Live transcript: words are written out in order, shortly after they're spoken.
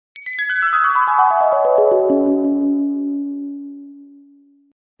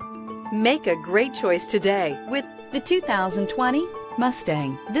Make a great choice today with the 2020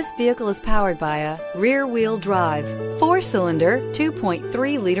 Mustang. This vehicle is powered by a rear-wheel drive, 4-cylinder,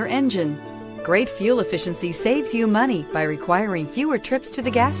 2.3-liter engine. Great fuel efficiency saves you money by requiring fewer trips to the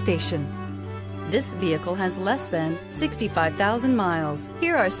gas station. This vehicle has less than 65,000 miles.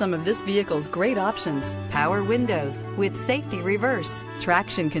 Here are some of this vehicle's great options: power windows with safety reverse,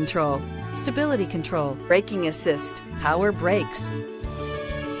 traction control, stability control, braking assist, power brakes.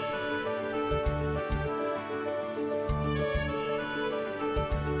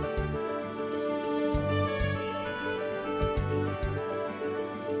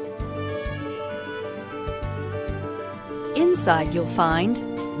 Inside you'll find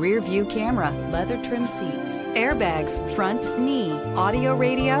rear view camera, leather trim seats, airbags, front knee, audio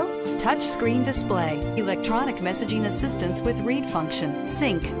radio, touch screen display, electronic messaging assistance with read function,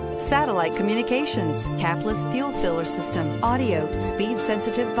 sync, satellite communications, capless fuel filler system, audio, speed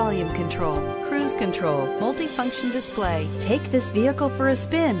sensitive volume control, cruise control, multifunction display. Take this vehicle for a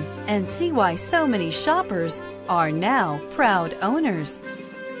spin and see why so many shoppers are now proud owners.